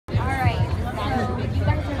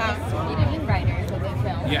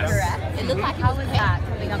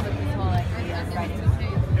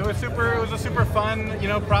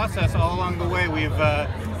fun, process all along the way. We've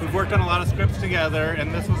worked on a lot of scripts together,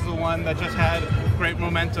 and this was the one that just had great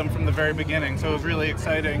momentum from the very beginning. So it was really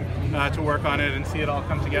exciting to work on it and see it all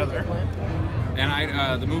come together.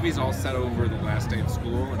 And the movie's all set over the last day of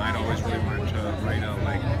school, and I'd always really wanted to write a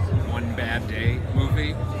one bad day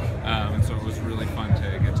movie, and so it was really fun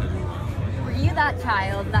to get to do one. Were you that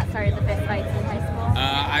child that started the fist fights in high school?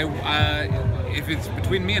 If it's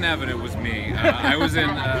between me and Evan, it was me. I was in,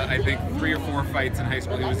 I think, 3 or 4 fights in high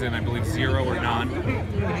school. He was in, I believe, 0 or none.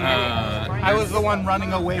 I was the one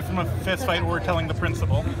running away from a fist fight or telling the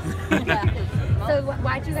principal. So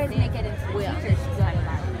why'd you guys make it into teachers to talk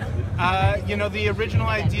about it? The original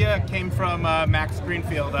idea came from Max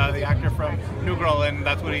Greenfield, the actor from New Girl, and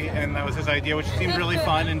that was his idea, which seemed really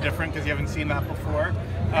fun and different because you haven't seen that before.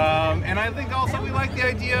 And I think also we like the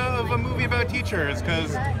idea of a movie about teachers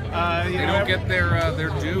because they don't get their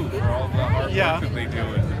due for all the hard work that they do.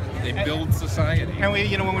 And they build society. And we,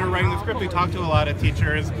 when we were writing the script, we talked to a lot of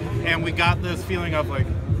teachers, and we got this feeling of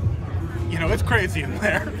it's crazy in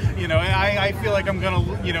there. I feel like I'm gonna,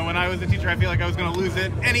 when I was a teacher, I feel like I was gonna lose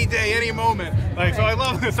it any day, any moment. So I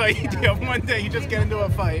love this idea of one day you just get into a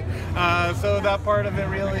fight. So that part of it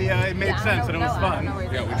really, it made sense and it was fun.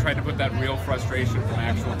 Yeah, we tried to put that real frustration from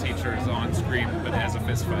actual teachers on screen, but as a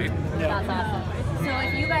fist fight. Yeah. That's awesome. So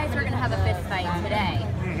if you guys were gonna have a fist fight today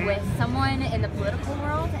with someone in the political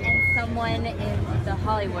world and someone in the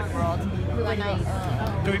Hollywood world, who would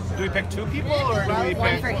do we pick 2 people or do we one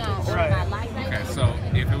pick? for each? Right. Okay, so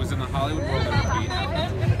if it was in the Hollywood world, it would be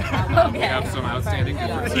Evan. We have some outstanding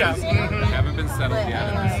differences. Yes. Haven't been settled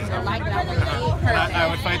yet, and this is how I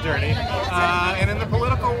would fight dirty. And in the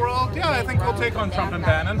political world, I think we'll take on Trump and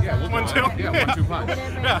Bannon. Yeah, we'll 1-2. Yeah, 1-2 punch.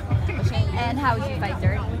 Yeah. And how would you fight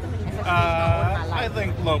dirty? I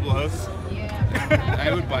think low blows.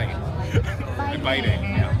 I would bite. Biting.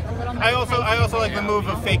 Yeah. I also like the move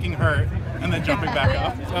of faking hurt and then jumping back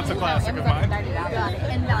up. That's a classic of mine.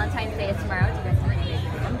 And Valentine's Day is tomorrow. Do you guys have anything?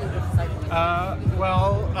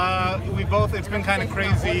 It's been kind of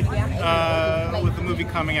crazy with the movie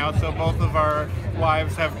coming out, so both of our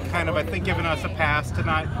wives have kind of, I think, given us a pass to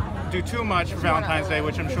not do too much for Valentine's Day,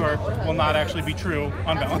 which I'm sure will not actually be true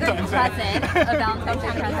on Valentine's Day.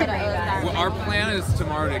 Well, our plan is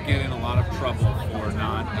tomorrow to get in a lot of trouble for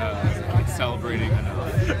not celebrating enough.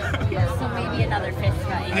 So maybe another fist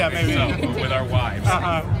fight. Yeah, maybe. So, with our wives.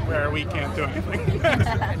 Where we can't do anything. All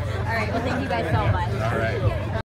right, well, thank you guys so much. All right.